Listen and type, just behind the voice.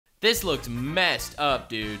This looks messed up,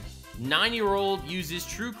 dude. 9-year-old uses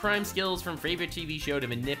true crime skills from favorite TV show to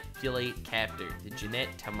manipulate captor. The Jeanette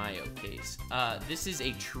Tamayo case. This is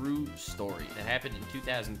a true story that happened in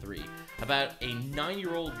 2003 about a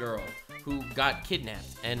 9-year-old girl who got kidnapped.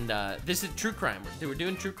 And this is true crime. They were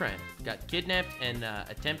doing true crime. Got kidnapped and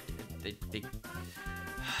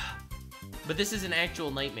But this is an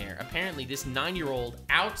actual nightmare. Apparently, this 9-year-old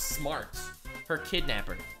outsmarts her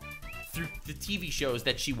kidnapper through the TV shows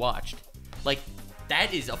that she watched. Like,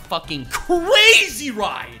 that is a fucking crazy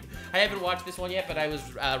ride. I haven't watched this one yet, but I was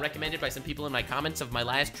recommended by some people in my comments of my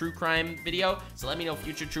last true crime video. So let me know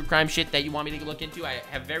future true crime shit that you want me to look into. I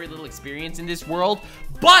have very little experience in this world,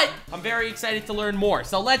 but I'm very excited to learn more.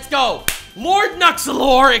 So let's go. Lord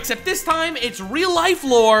Nuxanor, except this time it's real life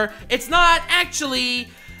lore. It's not actually,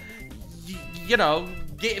 you know,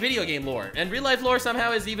 video game lore. And real life lore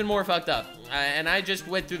somehow is even more fucked up. And I just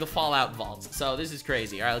went through the Fallout vaults. So this is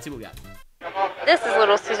crazy. All right, let's see what we got. This is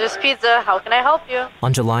Little Caesars Pizza. How can I help you?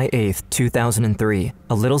 On July 8th, 2003,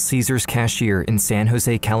 a Little Caesars cashier in San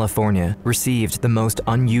Jose, California, received the most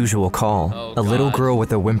unusual call. A little girl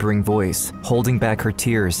with a whimpering voice, holding back her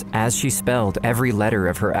tears as she spelled every letter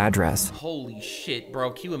of her address. Holy shit,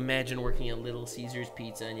 bro. Can you imagine working at Little Caesars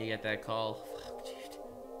Pizza and you get that call? Fuck, dude.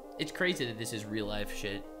 It's crazy that this is real life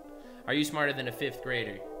shit. Are you smarter than a 5th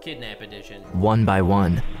grader? Kidnap edition. One by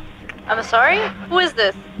one. I'm sorry? Who is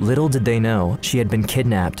this? Little did they know, she had been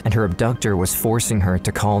kidnapped and her abductor was forcing her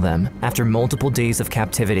to call them. After multiple days of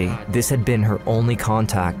captivity, this had been her only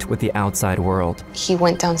contact with the outside world. He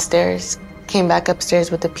went downstairs, came back upstairs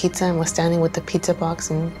with the pizza and was standing with the pizza box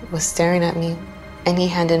and was staring at me. And he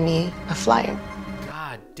handed me a flyer.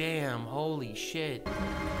 God damn, holy shit.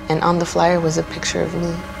 And on the flyer was a picture of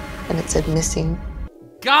me and it said missing.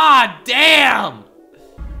 God damn!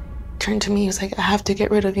 Turned to me, he was like, I have to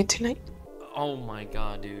get rid of you tonight. Oh my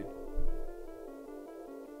god, dude.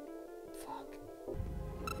 Fuck.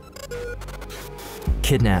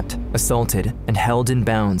 Kidnapped, assaulted, and held in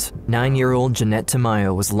bounds, 9-year-old Jeanette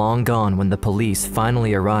Tamayo was long gone when the police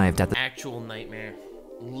finally arrived at the actual nightmare.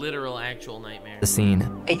 Literal actual nightmare. The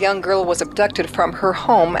scene. A young girl was abducted from her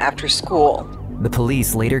home after school. The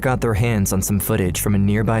police later got their hands on some footage from a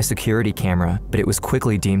nearby security camera, but it was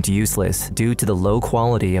quickly deemed useless due to the low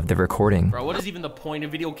quality of the recording. Bro, what is even the point of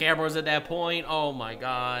video cameras at that point? Oh my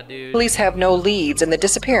god, dude. Police have no leads in the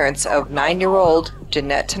disappearance of 9-year-old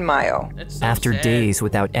Jeanette Tamayo. That's so After sad. days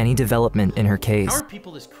without any development in her case, how are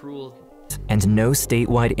people this cruel? And no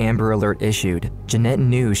statewide Amber Alert issued, Jeanette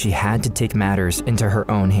knew she had to take matters into her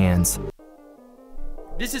own hands.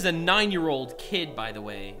 This is a 9-year-old kid, by the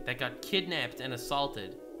way, that got kidnapped and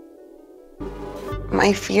assaulted.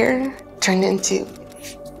 My fear turned into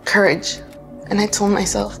courage. And I told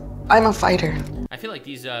myself, I'm a fighter. I feel like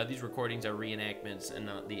these recordings are reenactments and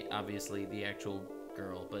not obviously the actual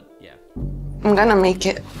girl, but yeah. I'm gonna make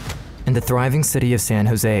it. In the thriving city of San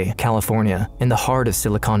Jose, California, in the heart of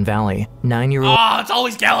Silicon Valley, 9-year-old it's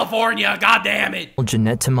always California, god damn it!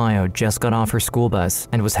 Jeanette Tamayo just got off her school bus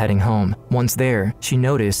and was heading home. Once there, she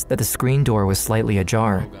noticed that the screen door was slightly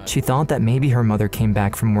ajar. She thought that maybe her mother came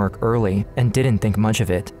back from work early and didn't think much of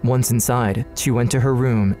it. Once inside, she went to her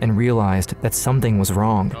room and realized that something was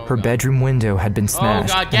wrong. Her bedroom window had been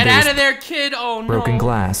smashed. Oh god, get out of there, kid! Oh no! Broken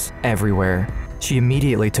glass everywhere. She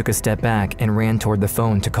immediately took a step back and ran toward the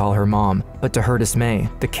phone to call her mom, but to her dismay,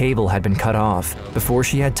 the cable had been cut off. Before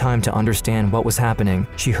she had time to understand what was happening,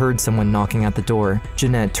 she heard someone knocking at the door.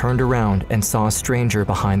 Jeanette turned around and saw a stranger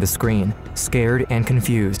behind the screen. Scared and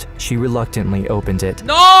confused, she reluctantly opened it.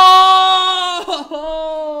 No!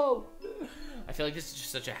 I feel like this is just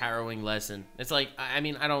such a harrowing lesson. It's like, I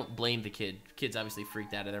mean, I don't blame the kid. The kid's obviously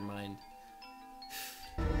freaked out of their mind.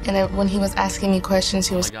 And when he was asking me questions,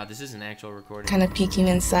 he was oh my god, this is an actual recording. kind of peeking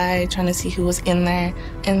inside, trying to see who was in there.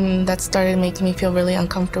 And that started making me feel really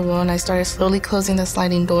uncomfortable, and I started slowly closing the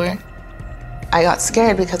sliding door. I got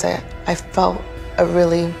scared because I felt a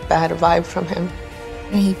really bad vibe from him.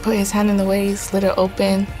 And he put his hand in the way, he slid it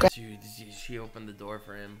open. Dude, she opened the door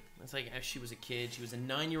for him. It's like she was a kid. She was a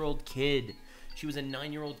 9-year-old kid. She was a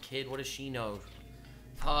 9-year-old kid. What does she know?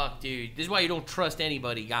 Fuck, dude. This is why you don't trust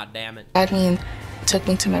anybody, god damn it. Grabbed me and took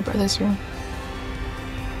me to my brother's room.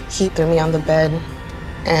 He threw me on the bed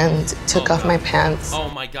and took off my pants.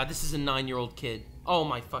 Oh my god, this is a 9-year-old kid. Oh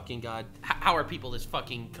my fucking god. How are people this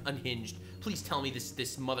fucking unhinged? Please tell me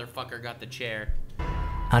this motherfucker got the chair.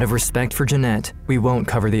 Out of respect for Jeanette, we won't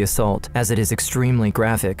cover the assault, as it is extremely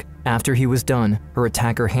graphic. After he was done, her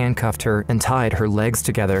attacker handcuffed her and tied her legs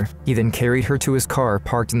together. He then carried her to his car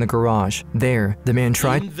parked in the garage. There, the man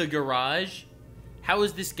tried— In the garage? How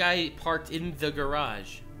is this guy parked in the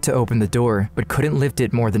garage? to open the door, but couldn't lift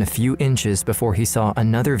it more than a few inches before he saw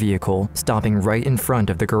another vehicle stopping right in front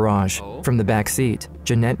of the garage. From the back seat,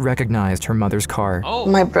 Jeanette recognized her mother's car.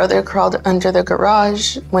 My brother crawled under the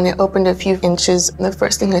garage. When it opened a few inches, the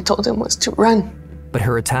first thing I told him was to run. But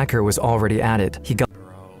her attacker was already at it. He got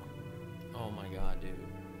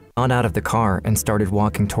out of the car and started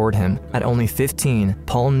walking toward him. At only 15,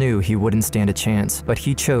 Paul knew he wouldn't stand a chance, but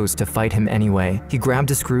he chose to fight him anyway. He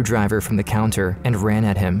grabbed a screwdriver from the counter and ran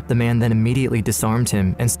at him. The man then immediately disarmed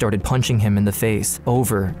him and started punching him in the face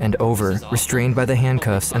over and over. Restrained by the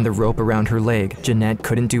handcuffs and the rope around her leg, Jeanette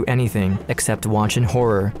couldn't do anything except watch in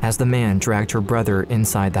horror as the man dragged her brother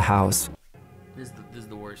inside the house. This is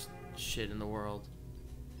the worst shit in the world.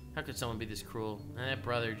 How could someone be this cruel? And that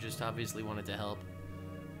brother just obviously wanted to help.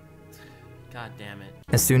 God damn it.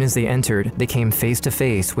 As soon as they entered, they came face to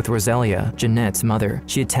face with Rosalia, Jeanette's mother.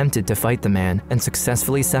 She attempted to fight the man and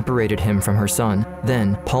successfully separated him from her son.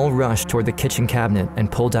 Then, Paul rushed toward the kitchen cabinet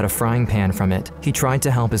and pulled out a frying pan from it. He tried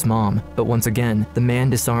to help his mom, but once again, the man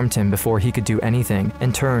disarmed him before he could do anything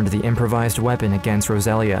and turned the improvised weapon against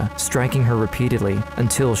Rosalia, striking her repeatedly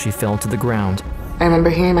until she fell to the ground. I remember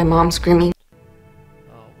hearing my mom screaming.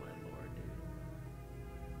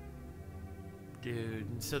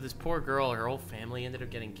 Dude, so this poor girl, her whole family ended up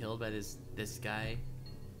getting killed by this guy.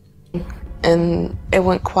 And it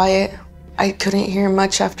went quiet. I couldn't hear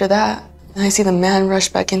much after that. And I see the man rush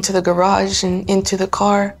back into the garage and into the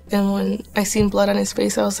car. And when I seen blood on his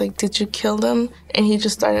face, I was like, did you kill them? And he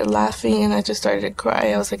just started laughing and I just started to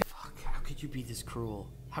cry. I was like, fuck, how could you be this cruel?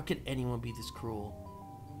 How could anyone be this cruel?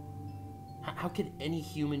 How could any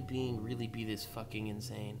human being really be this fucking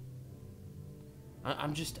insane?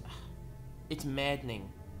 I'm just... It's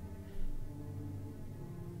maddening.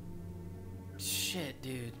 Shit,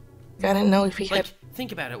 dude. I didn't know if he had...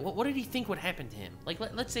 Think about it. What did he think would happen to him? Like,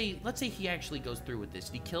 let's say he actually goes through with this.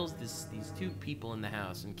 He kills these two people in the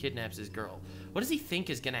house and kidnaps his girl. What does he think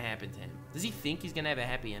is gonna happen to him? Does he think he's gonna have a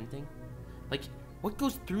happy ending? Like, what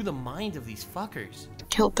goes through the mind of these fuckers?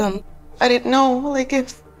 Killed them. I didn't know, like,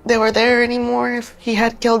 if they were there anymore, if he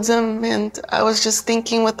had killed them, and I was just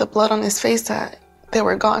thinking with the blood on his face that they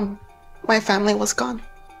were gone. My family was gone.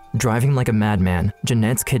 Driving like a madman,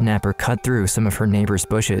 Jeanette's kidnapper cut through some of her neighbor's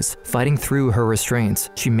bushes. Fighting through her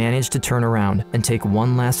restraints, she managed to turn around and take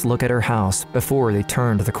one last look at her house before they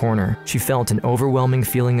turned the corner. She felt an overwhelming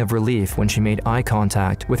feeling of relief when she made eye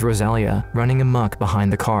contact with Rosalia, running amok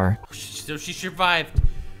behind the car. So she survived.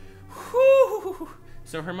 Whew.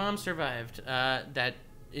 So her mom survived that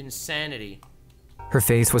insanity. Her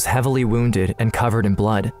face was heavily wounded and covered in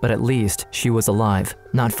blood, but at least she was alive.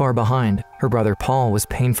 Not far behind, her brother Paul was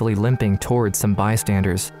painfully limping towards some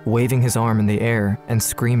bystanders, waving his arm in the air and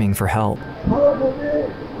screaming for help.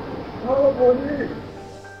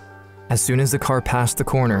 As soon as the car passed the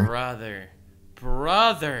corner...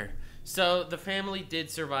 Brother! So the family did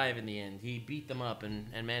survive in the end. He beat them up and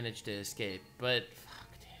managed to escape. But, fuck,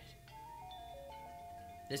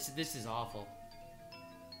 dude. This is awful.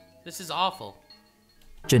 This is awful.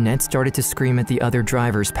 Jeanette started to scream at the other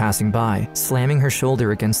drivers passing by, slamming her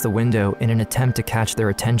shoulder against the window in an attempt to catch their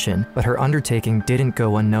attention, but her undertaking didn't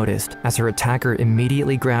go unnoticed, as her attacker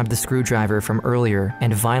immediately grabbed the screwdriver from earlier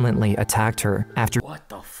and violently attacked her. After what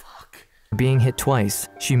the fuck? Being hit twice,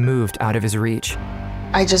 she moved out of his reach.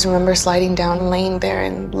 I just remember sliding down, laying there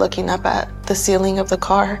and looking up at the ceiling of the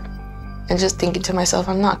car and just thinking to myself,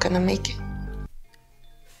 I'm not gonna make it.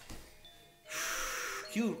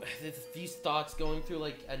 These thoughts going through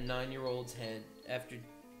like a 9-year-old's head after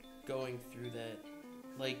going through that,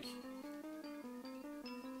 like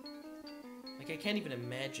I can't even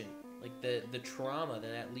imagine. Like the trauma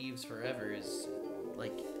that leaves forever is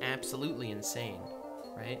like absolutely insane,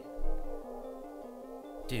 right?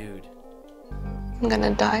 Dude. I'm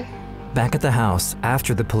gonna die. Back at the house,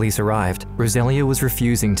 after the police arrived, Rosalia was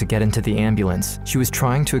refusing to get into the ambulance. She was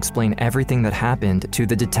trying to explain everything that happened to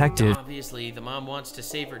the detective. Obviously, the mom wants to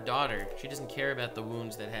save her daughter. She doesn't care about the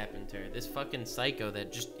wounds that happened to her. This fucking psycho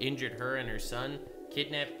that just injured her and her son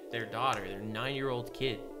kidnapped their daughter, their 9-year-old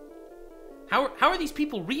kid. How are these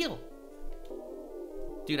people real?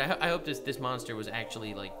 Dude, I hope this monster was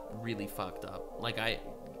actually, like, really fucked up. Like,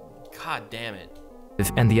 God damn it.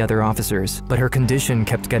 And the other officers, but her condition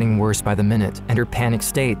kept getting worse by the minute, and her panic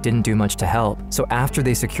state didn't do much to help. So after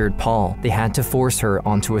they secured Paul, they had to force her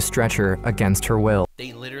onto a stretcher against her will.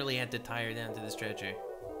 They literally had to tie her down to the stretcher.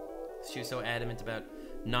 She was so adamant about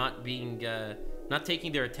not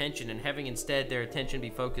taking their attention and having instead their attention be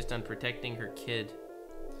focused on protecting her kid.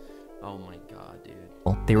 Oh my god,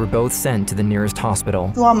 dude. They were both sent to the nearest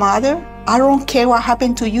hospital. To a mother, I don't care what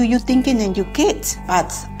happened to you, you thinking and your kids,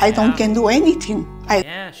 but I don't can do anything.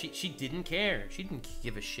 Yeah, she didn't care. She didn't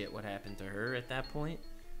give a shit what happened to her at that point.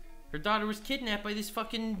 Her daughter was kidnapped by this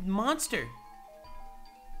fucking monster.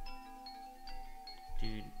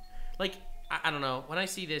 Dude, like, I don't know. When I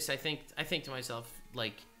see this, I think to myself,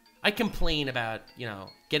 like, I complain about, you know,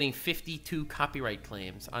 getting 52 copyright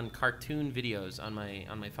claims on cartoon videos on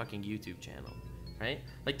my fucking YouTube channel, right?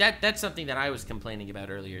 Like that's something that I was complaining about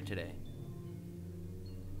earlier today.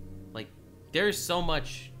 Like, there's so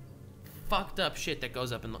much fucked up shit that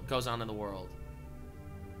goes on in the world.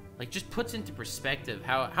 Like, just puts into perspective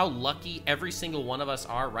how lucky every single one of us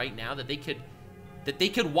are right now that they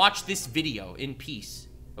could watch this video in peace,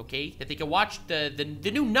 okay? That they could watch the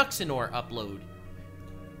new Nuxanor upload.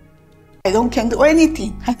 I don't can do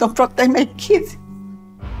anything. I don't protect my kids.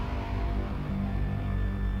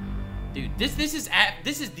 Dude, this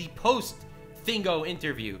is the post Thingo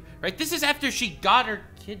interview, right? This is after she got her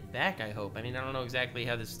kid back, I hope. I mean, I don't know exactly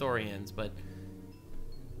how this story ends, but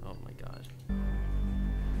oh my god.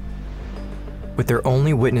 With their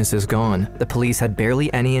only witnesses gone, the police had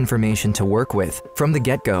barely any information to work with. From the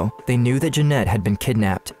get-go, they knew that Jeanette had been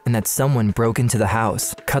kidnapped and that someone broke into the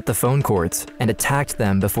house, cut the phone cords, and attacked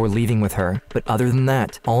them before leaving with her. But other than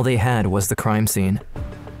that, all they had was the crime scene.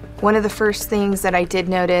 One of the first things that I did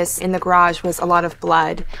notice in the garage was a lot of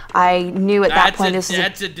blood. I knew at that point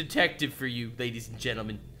that's a detective for you, ladies and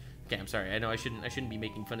gentlemen. Okay, I'm sorry. I know I shouldn't be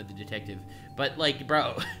making fun of the detective, but like,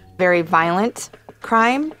 bro. Very violent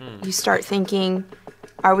crime. You start thinking,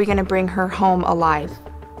 are we gonna bring her home alive?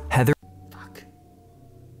 Heather. Fuck.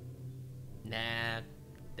 Nah,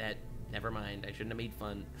 never mind. I shouldn't have made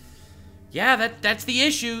fun. Yeah, that's the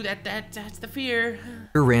issue. That's the fear.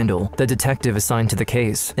 Randall, the detective assigned to the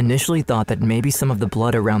case, initially thought that maybe some of the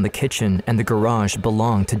blood around the kitchen and the garage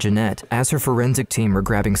belonged to Jeanette. As her forensic team were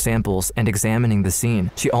grabbing samples and examining the scene,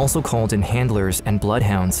 she also called in handlers and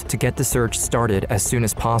bloodhounds to get the search started as soon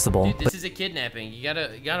as possible. Dude, this is a kidnapping. You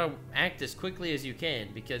gotta act as quickly as you can,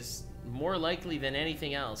 because more likely than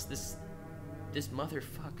anything else, this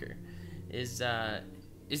motherfucker is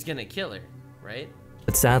gonna kill her, right?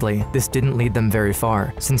 But sadly, this didn't lead them very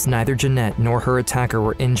far, since neither Jeanette nor her attacker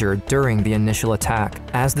were injured during the initial attack.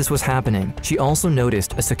 As this was happening, she also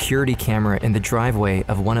noticed a security camera in the driveway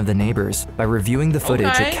of one of the neighbors. By reviewing the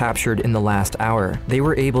footage it captured in the last hour, they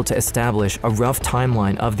were able to establish a rough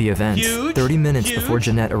timeline of the events. 30 minutes before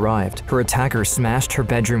Jeanette arrived, her attacker smashed her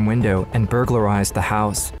bedroom window and burglarized the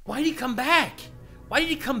house. Why did he come back? Why did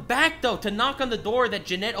he come back, though, to knock on the door that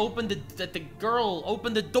Jeanette opened, that the girl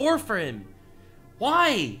opened the door for him?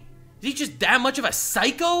 Why? Is he just that much of a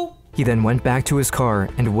psycho? He then went back to his car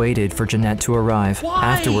and waited for Jeanette to arrive. Why?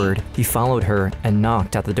 Afterward, he followed her and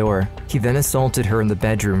knocked at the door. He then assaulted her in the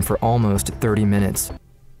bedroom for almost 30 minutes.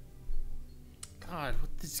 God,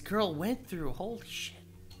 what this girl went through, holy shit.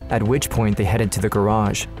 At which point they headed to the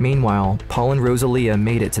garage. Meanwhile, Paul and Rosalia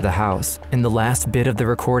made it to the house. In the last bit of the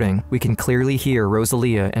recording, we can clearly hear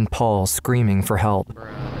Rosalia and Paul screaming for help.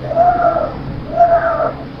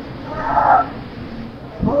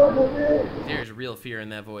 There's real fear in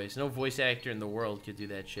that voice. No voice actor in the world could do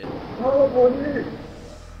that shit.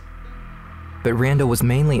 But Randall was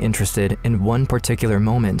mainly interested in one particular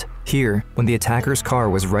moment. Here, when the attacker's car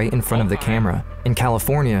was right in front of the camera. In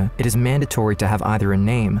California, it is mandatory to have either a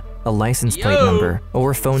name, a license plate number,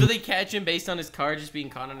 or a phone. So they catch him based on his car just being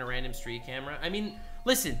caught on a random street camera? I mean,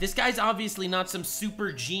 listen, this guy's obviously not some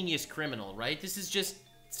super genius criminal, right? This is just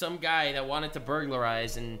some guy that wanted to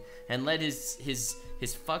burglarize and let his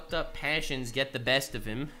fucked up passions get the best of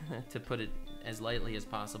him, to put it as lightly as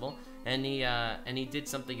possible, and he did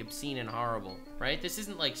something obscene and horrible, right? This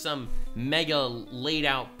isn't like some mega laid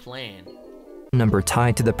out plan. Number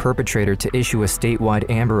tied to the perpetrator to issue a statewide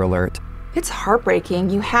Amber Alert. It's heartbreaking.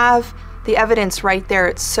 You have the evidence right there.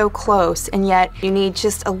 It's so close, and yet you need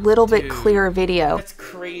just a little bit clearer video. That's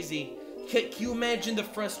crazy. Can you imagine the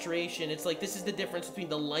frustration? It's like, this is the difference between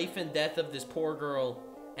the life and death of this poor girl,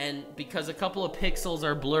 and because a couple of pixels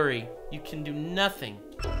are blurry, you can do nothing.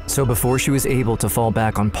 So before she was able to fall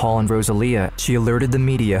back on Paul and Rosalia, she alerted the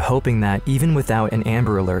media, hoping that, even without an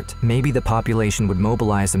Amber Alert, maybe the population would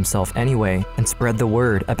mobilize themselves anyway and spread the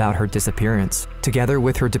word about her disappearance. Together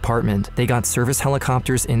with her department, they got service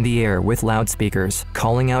helicopters in the air with loudspeakers,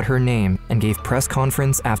 calling out her name, and gave press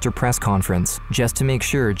conference after press conference, just to make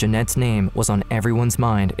sure Jeanette's name was on everyone's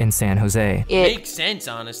mind in San Jose. It makes sense,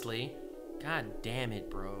 honestly. God damn it,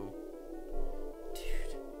 bro.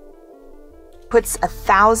 Puts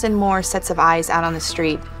 1,000 more sets of eyes out on the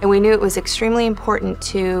street. And we knew it was extremely important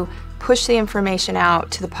to push the information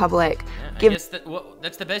out to the public. Yeah, I guess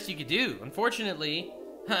that's the best you could do. Unfortunately,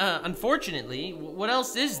 what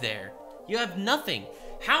else is there? You have nothing.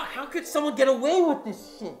 How could someone get away with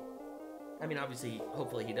this shit? I mean, obviously,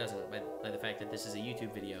 hopefully he doesn't by the fact that this is a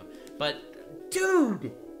YouTube video. But,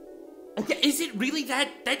 dude, is it really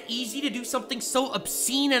that easy to do something so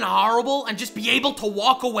obscene and horrible and just be able to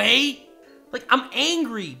walk away? Like, I'm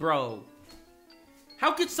angry, bro.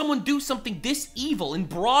 How could someone do something this evil in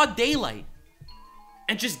broad daylight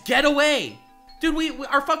and just get away? Dude,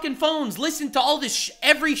 our fucking phones listen to all this,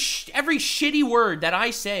 every shitty word that I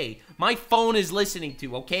say, my phone is listening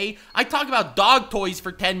to, okay? I talk about dog toys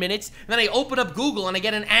for 10 minutes, and then I open up Google and I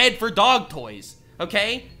get an ad for dog toys,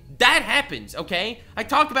 okay? That happens, okay? I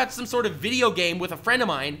talk about some sort of video game with a friend of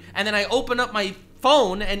mine, and then I open up my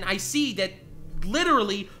phone and I see that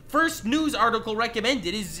literally first news article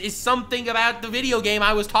recommended is something about the video game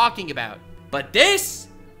I was talking about. But this,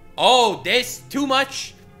 too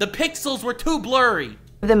much. The pixels were too blurry.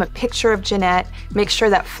 Give them a picture of Jeanette, make sure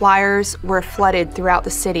that flyers were flooded throughout the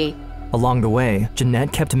city. Along the way,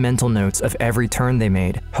 Jeanette kept mental notes of every turn they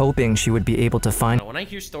made, hoping she would be able to find. When I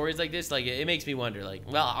hear stories like this, like, it makes me wonder, like,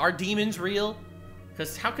 well, are demons real?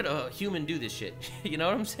 Because how could a human do this shit? You know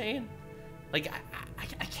what I'm saying? Like,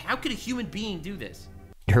 how could a human being do this?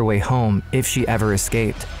 Her way home if she ever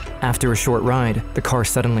escaped. After a short ride, the car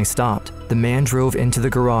suddenly stopped. The man drove into the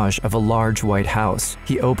garage of a large white house.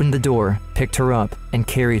 He opened the door, picked her up, and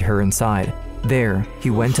carried her inside. There,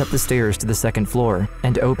 he went up the stairs to the second floor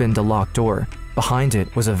and opened a locked door. Behind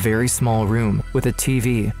it was a very small room with a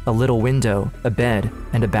TV, a little window, a bed,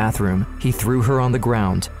 and a bathroom. He threw her on the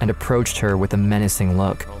ground and approached her with a menacing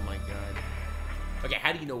look. Oh my god. Okay,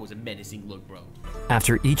 how do you know it was a menacing look, bro?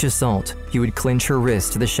 After each assault, he would clinch her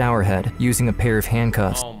wrist to the shower head using a pair of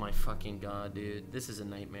handcuffs. Oh my fucking god, dude. This is a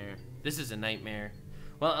nightmare. This is a nightmare.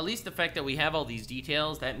 Well, at least the fact that we have all these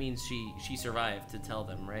details, that means she survived to tell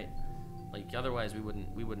them, right? Like, otherwise we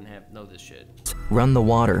wouldn't know this shit. Run the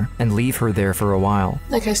water and leave her there for a while.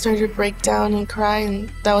 Like, I started to break down and cry, and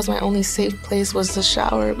that was my only safe place, was the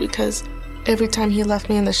shower, because every time he left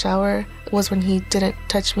me in the shower was when he didn't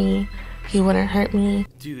touch me, he wouldn't hurt me.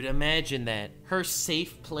 Dude, imagine that. Her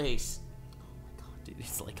safe place. Oh my god, dude,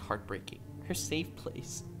 it's like heartbreaking. Her safe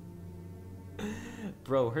place.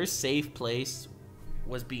 Bro, her safe place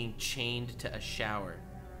was being chained to a shower.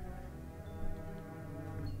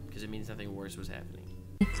 Because it means nothing worse was happening.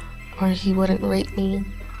 Or he wouldn't rape me.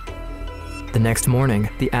 The next morning,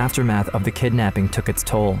 the aftermath of the kidnapping took its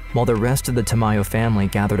toll. While the rest of the Tamayo family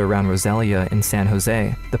gathered around Rosalia in San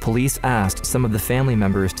Jose, the police asked some of the family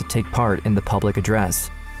members to take part in the public address.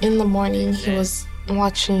 In the morning, he was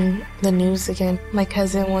watching the news again. My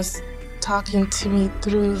cousin was talking to me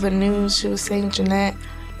through the news. She was saying, "Jeanette,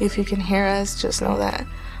 if you can hear us, just know that.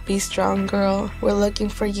 Be strong, girl. We're looking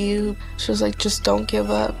for you." She was like, "Just don't give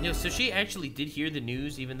up." Yo, so she actually did hear the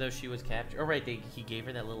news even though she was captured? Oh, right, he gave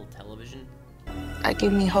her that little television? That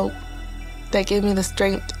gave me hope. That gave me the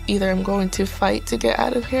strength. Either I'm going to fight to get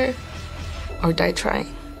out of here or die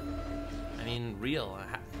trying. I mean, real.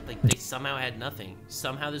 Like, they somehow had nothing.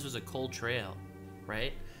 Somehow this was a cold trail,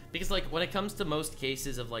 right? Because, like, when it comes to most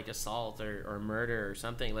cases of, like, assault or murder or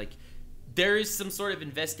something, like, there is some sort of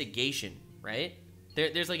investigation, right?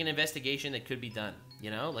 There's like an investigation that could be done,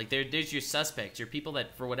 you know? Like, there's your suspects, your people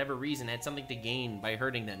that for whatever reason had something to gain by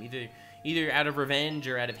hurting them, either out of revenge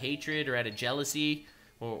or out of hatred or out of jealousy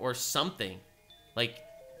or something. Like,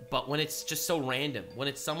 but when it's just so random, when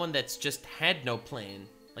it's someone that's just had no plan,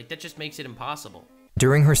 like, that just makes it impossible.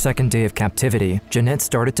 During her second day of captivity, Jeanette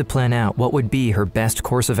started to plan out what would be her best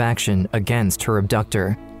course of action against her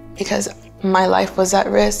abductor. Because my life was at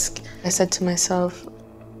risk, I said to myself,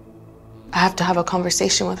 I have to have a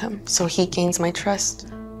conversation with him so he gains my trust.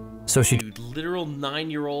 So she Dude, literal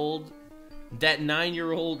 9-year-old, that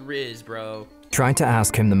 9-year-old Riz, bro. Tried to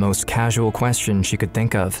ask him the most casual question she could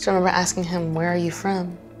think of. So I remember asking him, "Where are you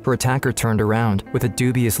from?" Her attacker turned around with a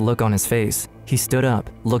dubious look on his face. He stood up,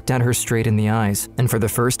 looked at her straight in the eyes, and for the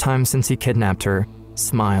first time since he kidnapped her,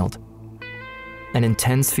 smiled. An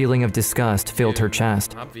intense feeling of disgust filled her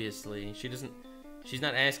chest. Obviously, she's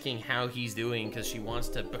not asking how he's doing because she wants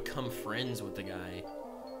to become friends with the guy.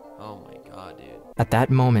 Oh my god, dude. At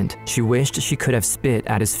that moment, she wished she could have spit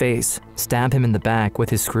at his face, stab him in the back with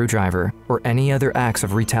his screwdriver, or any other acts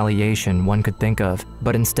of retaliation one could think of.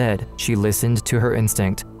 But instead, she listened to her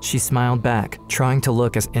instinct. She smiled back, trying to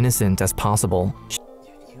look as innocent as possible. Dude,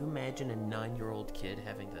 can you imagine a 9-year-old kid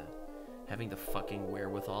having the fucking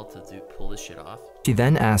wherewithal to pull this shit off? She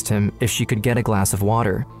then asked him if she could get a glass of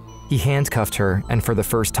water. He handcuffed her and for the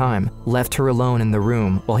first time, left her alone in the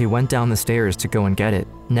room while he went down the stairs to go and get it.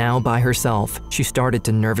 Now by herself, she started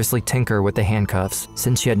to nervously tinker with the handcuffs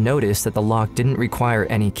since she had noticed that the lock didn't require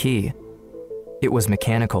any key. It was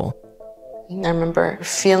mechanical. I remember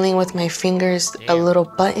feeling with my fingers a little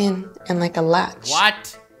button and like a latch.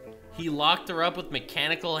 What? He locked her up with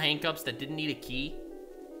mechanical handcuffs that didn't need a key?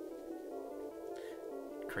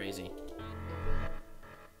 Crazy.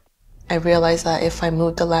 I realized that if I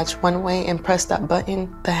moved the latch one way and pressed that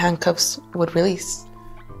button, the handcuffs would release.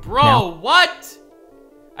 Bro, what?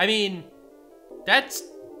 I mean,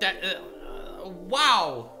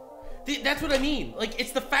 wow. That's what I mean. Like,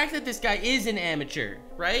 it's the fact that this guy is an amateur,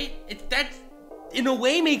 right? That, in a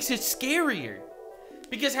way, makes it scarier.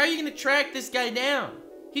 Because how are you gonna track this guy down?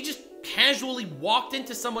 He just casually walked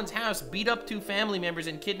into someone's house, beat up 2 family members,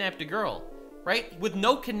 and kidnapped a girl, right? With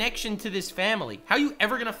no connection to this family. How are you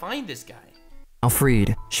ever gonna find this guy? Now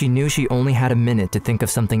freed, she knew she only had a minute to think of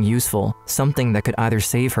something useful, something that could either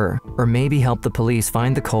save her, or maybe help the police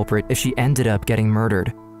find the culprit if she ended up getting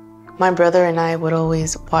murdered. My brother and I would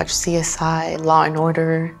always watch CSI, Law and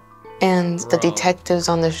Order, and the detectives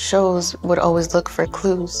on the shows would always look for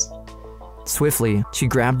clues. Swiftly, she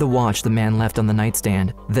grabbed the watch the man left on the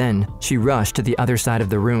nightstand. Then, she rushed to the other side of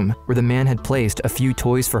the room, where the man had placed a few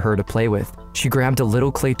toys for her to play with. She grabbed a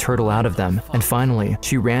little clay turtle out of them, and finally,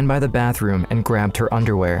 she ran by the bathroom and grabbed her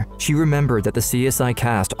underwear. She remembered that the CSI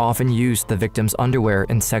cast often used the victim's underwear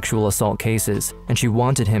in sexual assault cases, and she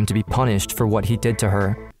wanted him to be punished for what he did to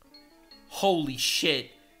her. Holy shit.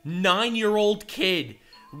 9-year-old kid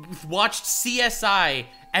watched CSI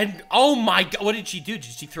and oh my god, what did she do? Did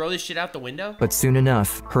she throw this shit out the window? But soon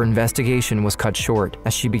enough, her investigation was cut short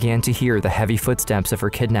as she began to hear the heavy footsteps of her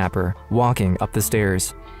kidnapper walking up the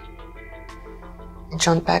stairs.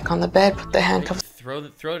 Jumped back on the bed, put the handcuffs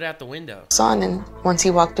Throw it out the window. on, and once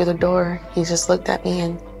he walked through the door, he just looked at me,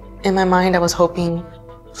 and in my mind I was hoping,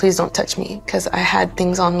 please don't touch me, because I had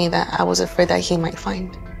things on me that I was afraid that he might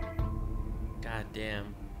find. God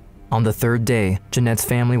damn. On the 3rd day, Jeanette's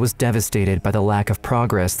family was devastated by the lack of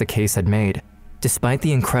progress the case had made. Despite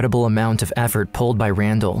the incredible amount of effort pulled by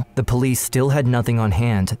Randall, the police still had nothing on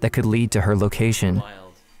hand that could lead to her location.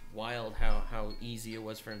 Wild how easy it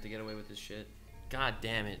was for him to get away with this shit. God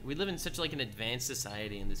damn it. We live in such like an advanced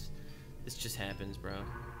society and this just happens, bro.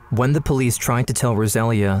 When the police tried to tell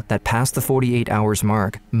Rosalia that past the 48 hours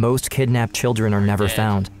mark, most kidnapped children are never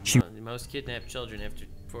found, most kidnapped children after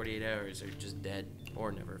 48 hours are just dead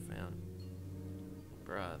or never found.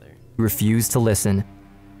 Brother. Refused to listen.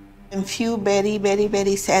 I feel very, very,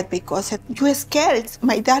 very sad because you're scared.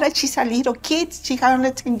 My daughter, she's a little kid. She has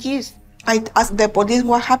only 10 years. I asked the police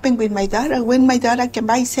what happened with my daughter. When my daughter came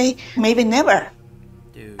by, say, maybe never.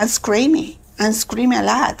 Dude. I'm screaming a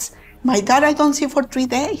lot. My daughter I don't see for 3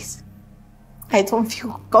 days. I don't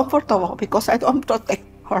feel comfortable because I don't protect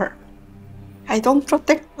her. I don't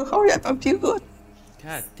protect her, I don't feel good.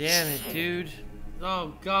 God damn it, dude.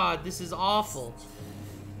 Oh god, this is awful.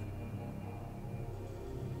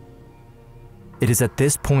 It is at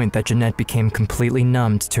this point that Jeanette became completely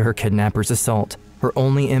numbed to her kidnapper's assault. Her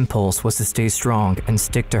only impulse was to stay strong and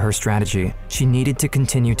stick to her strategy. She needed to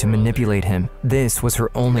continue to manipulate him. This was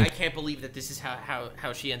her only I can't believe that this is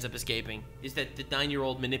how she ends up escaping. Is that the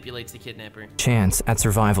 9-year-old manipulates the kidnapper. chance at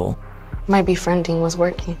survival. My befriending was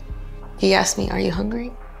working. He asked me, are you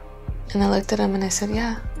hungry? And I looked at him and I said,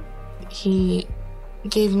 yeah. He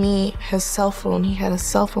gave me his cell phone. He had a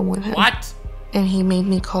cell phone with him. What? And he made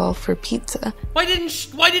me call for pizza. Why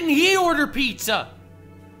didn't he order pizza?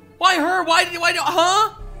 Why her?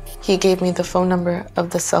 Huh? He gave me the phone number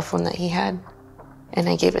of the cell phone that he had, and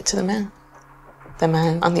I gave it to the man. The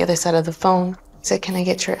man on the other side of the phone said, can I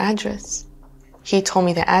get your address? He told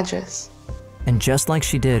me the address. And just like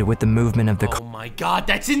she did with the movement of the Oh my god,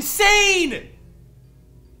 that's insane!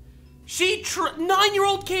 She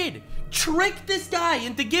 9-year-old kid tricked this guy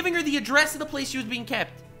into giving her the address of the place she was being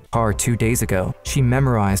kept. car 2 days ago. She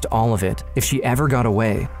memorized all of it. If she ever got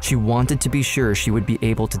away, she wanted to be sure she would be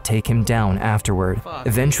able to take him down afterward.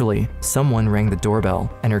 Eventually, someone rang the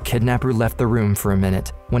doorbell, and her kidnapper left the room for a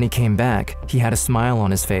minute. When he came back, he had a smile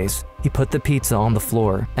on his face. He put the pizza on the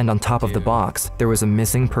floor, and on top of the box, there was a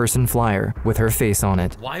missing person flyer with her face on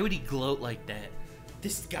it. Why would he gloat like that?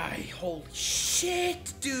 This guy, holy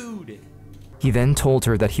shit, dude! He then told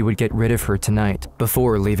her that he would get rid of her tonight,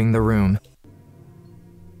 before leaving the room.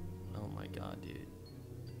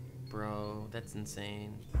 That's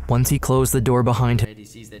insane. Once he closed the door behind He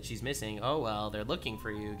sees that she's missing. Oh well, they're looking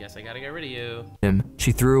for you. Guess I gotta get rid of you.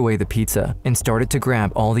 she threw away the pizza and started to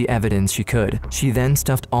grab all the evidence she could. She then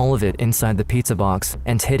stuffed all of it inside the pizza box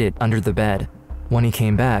and hid it under the bed. When he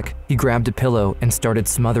came back, he grabbed a pillow and started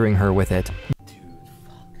smothering her with it. Dude,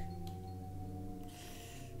 fuck.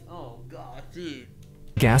 Oh, God, dude.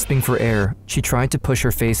 Gasping for air, she tried to push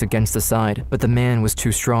her face against the side, but the man was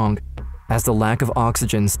too strong. As the lack of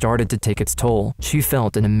oxygen started to take its toll, she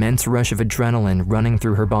felt an immense rush of adrenaline running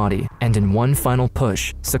through her body, and in one final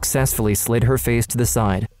push, successfully slid her face to the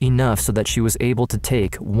side, enough so that she was able to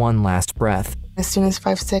take one last breath. As soon as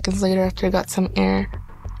 5 seconds later, after I got some air,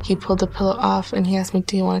 he pulled the pillow off and he asked me,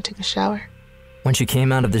 "Do you want to take a shower?" When she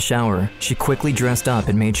came out of the shower, she quickly dressed up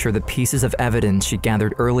and made sure the pieces of evidence she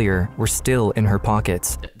gathered earlier were still in her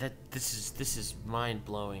pockets. This is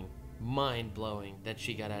mind-blowing. Mind-blowing that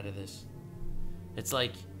she got out of this. It's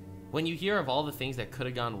like, when you hear of all the things that could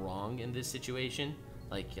have gone wrong in this situation,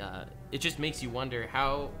 like, it just makes you wonder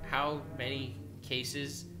how many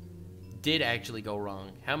cases did actually go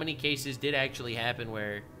wrong. How many cases did actually happen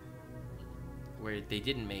where they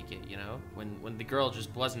didn't make it, you know? When the girl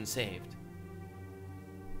just wasn't saved.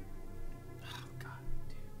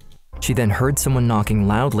 She then heard someone knocking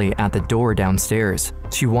loudly at the door downstairs.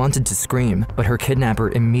 She wanted to scream, but her kidnapper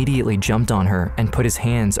immediately jumped on her and put his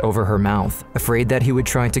hands over her mouth. Afraid that he would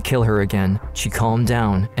try to kill her again, she calmed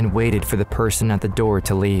down and waited for the person at the door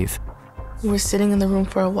to leave. We were sitting in the room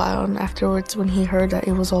for a while, and afterwards, when he heard that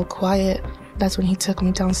it was all quiet, that's when he took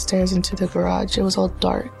me downstairs into the garage. It was all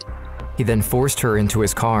dark. He then forced her into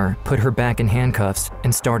his car, put her back in handcuffs,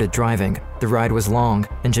 and started driving. The ride was long,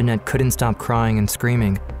 and Jeanette couldn't stop crying and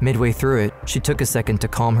screaming. Midway through it, she took a second to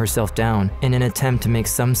calm herself down in an attempt to make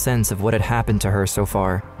some sense of what had happened to her so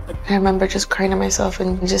far. I remember just crying to myself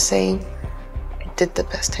and just saying, I did the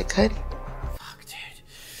best I could. Fuck,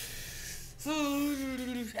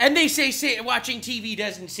 dude. And they say watching TV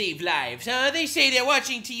doesn't save lives, huh? They say that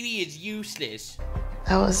watching TV is useless.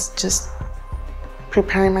 I was just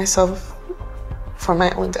preparing myself for my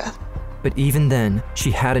own death. But even then,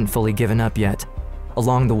 she hadn't fully given up yet.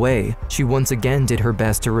 Along the way, she once again did her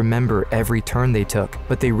best to remember every turn they took,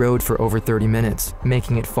 but they rode for over 30 minutes,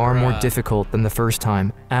 making it far more difficult than the first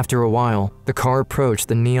time. After a while, the car approached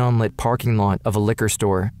the neon-lit parking lot of a liquor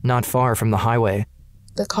store, not far from the highway.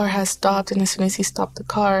 The car had stopped, and as soon as he stopped the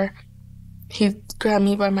car, he grabbed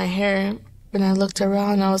me by my hair. When I looked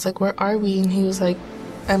around, I was like, "Where are we?" And he was like,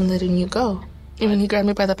 "I'm letting you go." And when he grabbed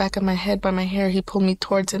me by the back of my head, by my hair, he pulled me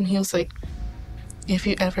towards him. He was like, "If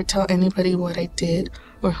you ever tell anybody what I did,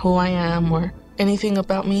 or who I am, or anything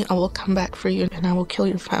about me, I will come back for you and I will kill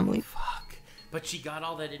your family." Fuck. But she got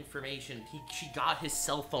all that information. She got his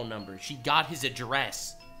cell phone number. She got his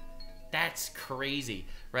address. That's crazy,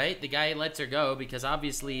 right? The guy lets her go because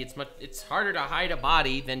obviously it's harder to hide a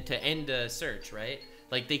body than to end a search, right?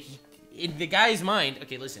 Like, in the guy's mind,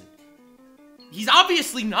 okay, listen. He's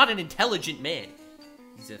obviously not an intelligent man.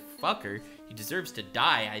 He's a fucker. He deserves to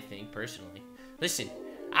die, I think, personally. Listen,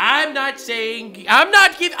 I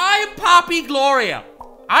am Poppy Gloria.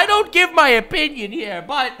 I don't give my opinion here,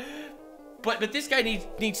 but this guy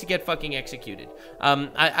needs to get fucking executed.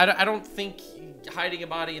 I don't think hiding a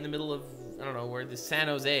body in the middle of, I don't know, where the San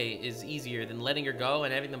Jose is easier than letting her go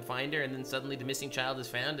and having them find her, and then suddenly the missing child is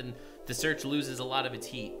found and the search loses a lot of its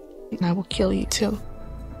heat. And I will kill you too.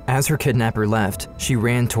 As her kidnapper left, she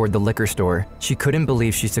ran toward the liquor store. She couldn't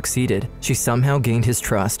believe she succeeded. She somehow gained his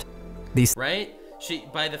trust. Right?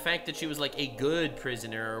 By the fact that she was like a good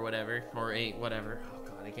prisoner or whatever, Oh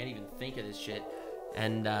God, I can't even think of this shit.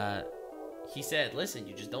 And he said, "Listen,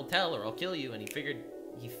 you just don't tell or I'll kill you." And he figured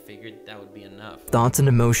that would be enough. Thoughts and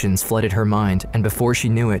emotions flooded her mind, and before she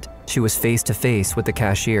knew it, she was face to face with the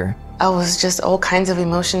cashier. I was just all kinds of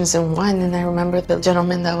emotions in one, and I remember the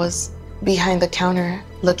gentleman that was behind the counter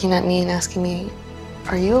looking at me and asking me,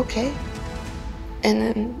 "Are you okay?" And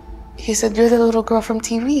then he said, "You're the little girl from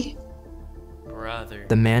TV." Brother.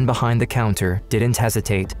 The man behind the counter didn't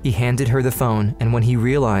hesitate. He handed her the phone, and when he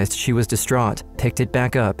realized she was distraught, picked it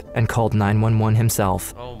back up and called 911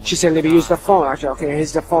 himself. She said, "Let me use the phone." I said, "Okay,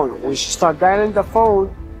 here's the phone." When she started dialing the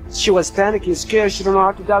phone, she was panicking, scared. She don't know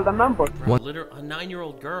how to dial the number. A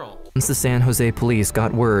 9-year-old girl. Once the San Jose police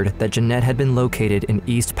got word that Jeanette had been located in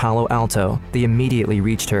East Palo Alto, they immediately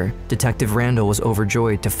reached her. Detective Randall was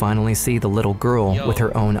overjoyed to finally see the little girl with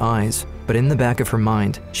her own eyes. But in the back of her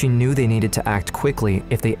mind, she knew they needed to act quickly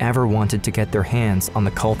if they ever wanted to get their hands on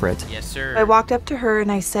the culprit. Yes, sir. I walked up to her and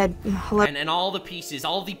I said, "Hello." And all the pieces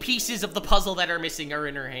of the puzzle that are missing are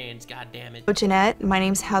in her hands. God damn it. Jeanette, my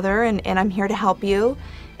name's Heather and I'm here to help you.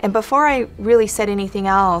 And before I really said anything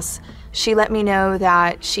else, she let me know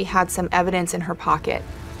that she had some evidence in her pocket.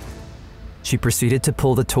 She proceeded to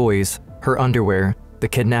pull the toys, her underwear, the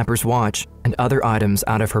kidnapper's watch, and other items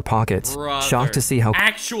out of her pockets. Brother. Shocked to see how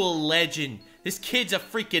actual legend. This kid's a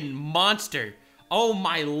freaking monster. Oh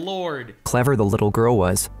my lord. Clever the little girl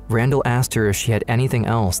was, Randall asked her if she had anything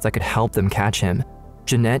else that could help them catch him.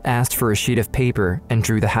 Jeanette asked for a sheet of paper and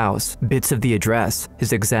drew the house, bits of the address,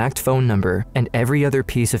 his exact phone number, and every other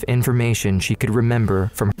piece of information she could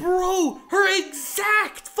remember from— Bro, her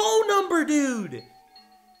exact phone number, dude!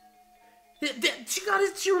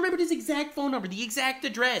 She remembered his exact phone number, the exact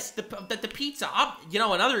address, the pizza. You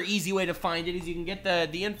know, another easy way to find it is you can get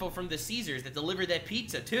the info from the Caesars that deliver that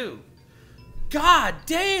pizza, too. God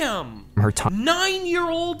damn! her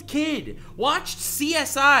 9-year-old kid watched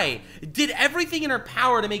CSI, did everything in her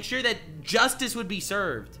power to make sure that justice would be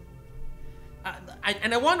served.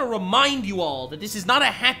 And I want to remind you all that this is not a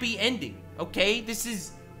happy ending, okay? This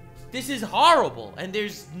is horrible, and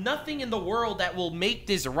there's nothing in the world that will make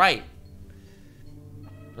this right.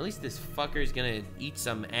 At least this fucker's gonna eat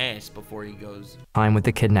some ass before he goes. time with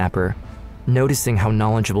the kidnapper. Noticing how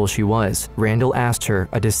knowledgeable she was, Randall asked her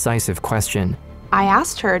a decisive question. I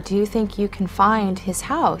asked her, do you think you can find his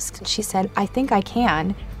house? She said, I think I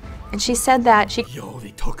can. And she said that she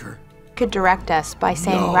They took her. could direct us by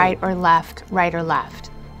saying right or left, right or left.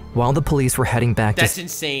 While the police were heading back That's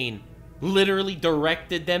insane. Literally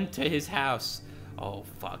directed them to his house. Oh,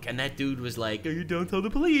 fuck. And that dude was like, oh, don't tell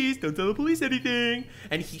the police anything.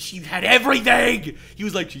 And she had everything. He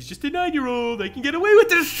was like, she's just a 9-year-old. I can get away with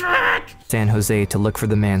this shit. San Jose to look for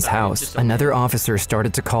the man's house, another officer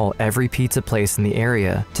started to call every pizza place in the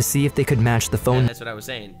area to see if they could match the phone That's what I was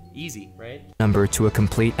saying. Easy, right? number to a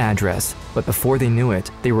complete address. But before they knew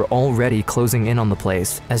it, they were already closing in on the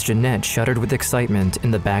place as Jeanette shuddered with excitement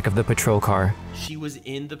in the back of the patrol car. She was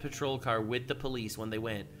in the patrol car with the police when they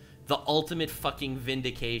went. The ultimate fucking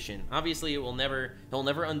vindication. Obviously, he'll never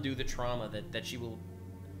undo the trauma that she will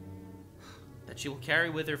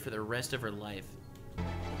carry with her for the rest of her life.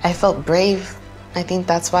 I felt brave. I think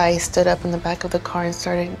that's why I stood up in the back of the car and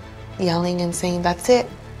started yelling and saying, that's it.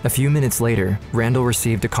 A few minutes later, Randall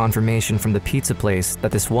received a confirmation from the pizza place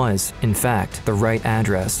that this was, in fact, the right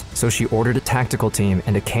address, so she ordered a tactical team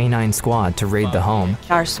and a K-9 squad to raid the home.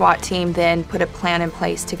 Our SWAT team then put a plan in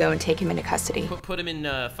place to go and take him into custody. Put him in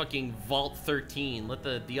fucking Vault 13. Let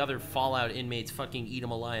the other Fallout inmates fucking eat him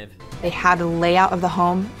alive. They had a layout of the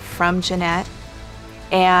home from Jeanette,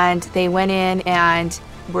 and they went in and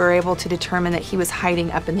were able to determine that he was hiding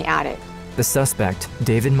up in the attic. The suspect,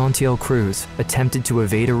 David Montiel Cruz, attempted to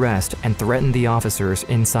evade arrest and threatened the officers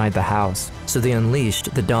inside the house, so they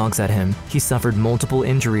unleashed the dogs at him. He suffered multiple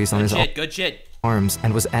injuries on his arms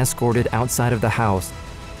and was escorted outside of the house.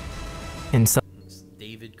 Inside,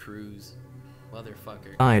 David Cruz.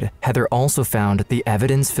 Motherfucker. Heather also found the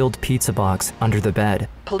evidence-filled pizza box under the bed.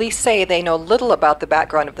 Police say they know little about the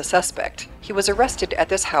background of the suspect. He was arrested at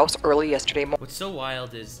this house early yesterday morning. What's so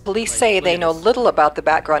wild is... Police say they know little about the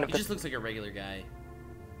background of the... He just looks like a regular guy.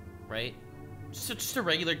 Right? Just a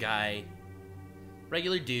regular guy.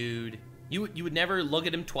 Regular dude. You would never look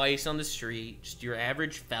at him twice on the street. Just your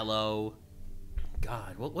average fellow.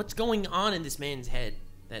 God, what's going on in this man's head?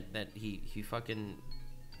 That he fucking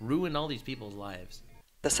ruined all these people's lives.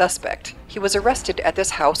 The suspect. He was arrested at this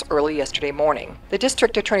house early yesterday morning. The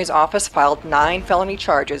district attorney's office filed 9 felony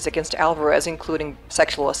charges against Alvarez, including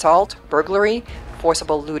sexual assault, burglary,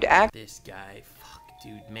 forcible lewd act. This guy, fuck,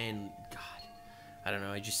 dude, man, God, I don't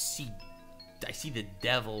know. I see the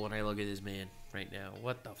devil when I look at this man right now.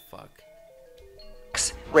 What the fuck?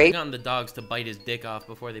 Rape, gotten the dogs to bite his dick off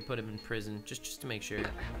before they put him in prison, just to make sure.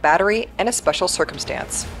 Battery, and a special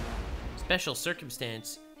circumstance. Special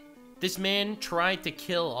circumstance? This man tried to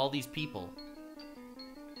kill all these people.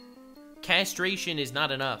 Castration is not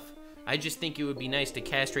enough. I just think it would be nice to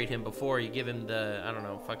castrate him before you give him the, I don't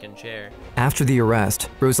know, fucking chair. After the arrest,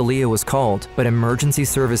 Rosalia was called, but emergency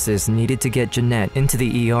services needed to get Jeanette into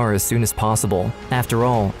the ER as soon as possible. After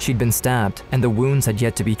all, she'd been stabbed, and the wounds had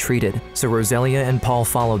yet to be treated, so Rosalia and Paul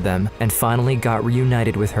followed them, and finally got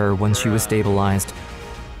reunited with her when she was stabilized.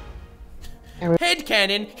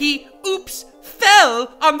 Headcanon, he, oops,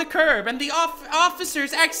 fell on the curb, and the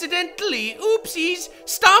officers accidentally, oopsies,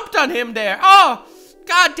 stomped on him there. Oh!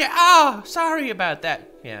 God damn, oh, sorry about that.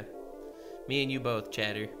 Yeah, me and you both,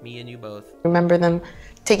 Chatter, me and you both. I remember them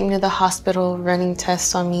taking me to the hospital, running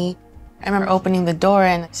tests on me. I remember opening the door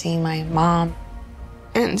and seeing my mom.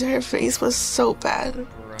 And her face was so bad.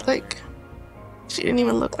 Like, she didn't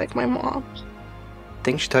even look like my mom. I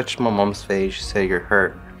think she touched my mom's face. She said, "You're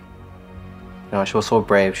hurt." You know, she was so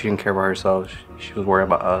brave. She didn't care about herself. She was worried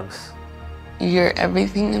about us. You're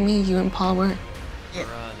everything to me, you and Paul were. Yeah.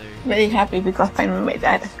 Very happy because I met my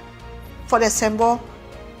dad. For example,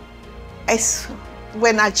 it's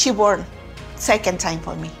when she born, second time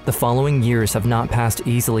for me. The following years have not passed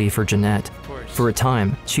easily for Jeanette. Of course. For a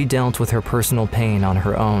time, she dealt with her personal pain on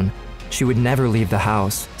her own. She would never leave the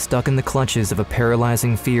house, stuck in the clutches of a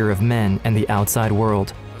paralyzing fear of men and the outside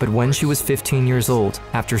world. But when she was 15 years old,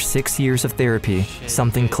 after 6 years of therapy,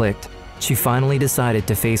 something clicked. She finally decided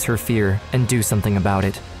to face her fear and do something about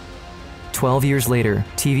it. 12 years later,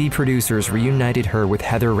 TV producers reunited her with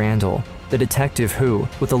Heather Randall, the detective who,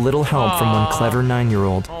 with a little help from one clever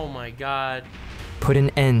 9-year-old, oh my god, put an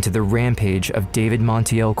end to the rampage of David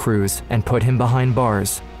Montiel Cruz and put him behind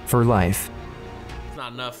bars for life. it's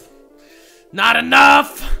not enough. Not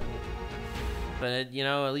enough! But, you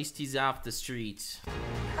know, at least he's off the streets.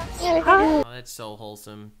 Oh, that's so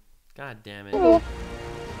wholesome. God damn it.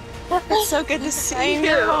 It's so good to see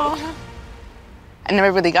you. I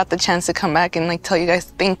never really got the chance to come back and like tell you guys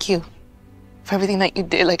thank you for everything that you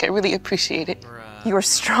did. Like, I really appreciate it. You were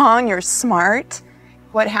strong, you're smart.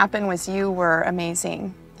 What happened was you were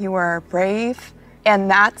amazing. You were brave, and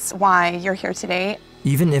that's why you're here today.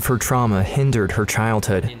 Even if her trauma hindered her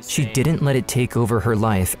childhood, she didn't let it take over her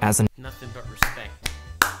life as an Nothing but respect.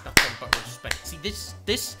 Nothing but respect. See,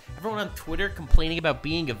 this everyone on Twitter complaining about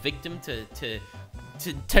being a victim to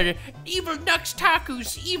evil Nux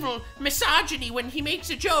Taku's evil misogyny when he makes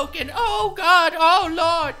a joke and oh god, oh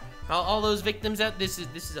lord, all those victims out. This is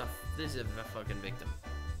a fucking victim.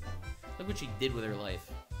 Look what she did with her life.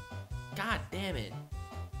 God damn it.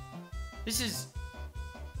 This is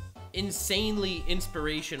insanely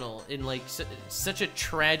inspirational in like such a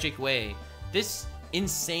tragic way. This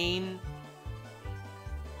insane.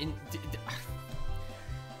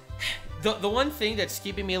 The one thing that's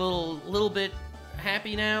keeping me a little bit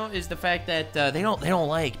happy now is the fact that they don't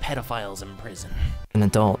like pedophiles in prison. An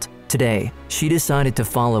adult. Today, she decided to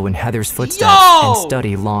follow in Heather's footsteps and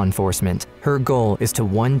study law enforcement. Her goal is to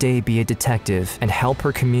one day be a detective and help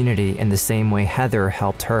her community in the same way Heather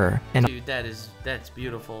helped her. And dude, that's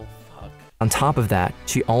beautiful. Fuck. On top of that,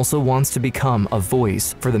 she also wants to become a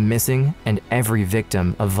voice for the missing and every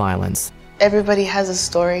victim of violence. Everybody has a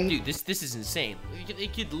story. Dude, this is insane. They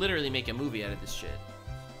could literally make a movie out of this shit.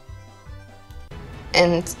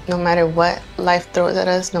 And no matter what life throws at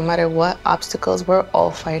us, no matter what obstacles, we're all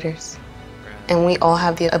fighters. And we all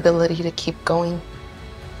have the ability to keep going.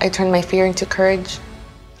 I turned my fear into courage.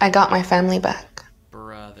 I got my family back.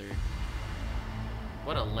 Brother.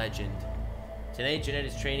 What a legend. Today, Jeanette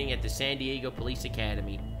is training at the San Diego Police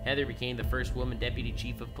Academy. Heather became the first woman deputy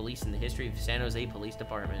chief of police in the history of San Jose Police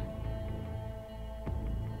Department.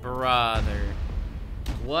 Brother.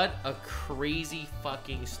 What a crazy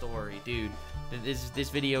fucking story, dude. This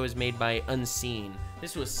video is made by Unseen.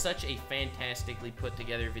 This was such a fantastically put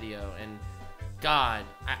together video, and God,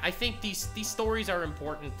 I think these stories are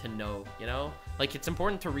important to know, you know? Like, it's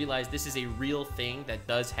important to realize this is a real thing that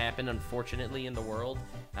does happen, unfortunately, in the world.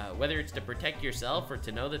 Whether it's to protect yourself or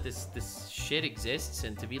to know that this shit exists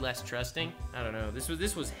and to be less trusting. I don't know.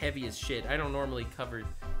 This was heavy as shit. I don't normally cover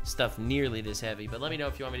stuff nearly this heavy, but let me know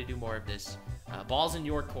if you want me to do more of this. Ball's in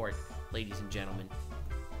your court, ladies and gentlemen.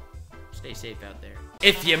 Stay safe out there.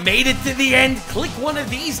 If you made it to the end, click one of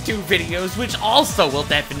these 2 videos, which also will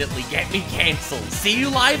definitely get me canceled. See you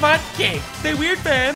live on King. Stay weird, fam.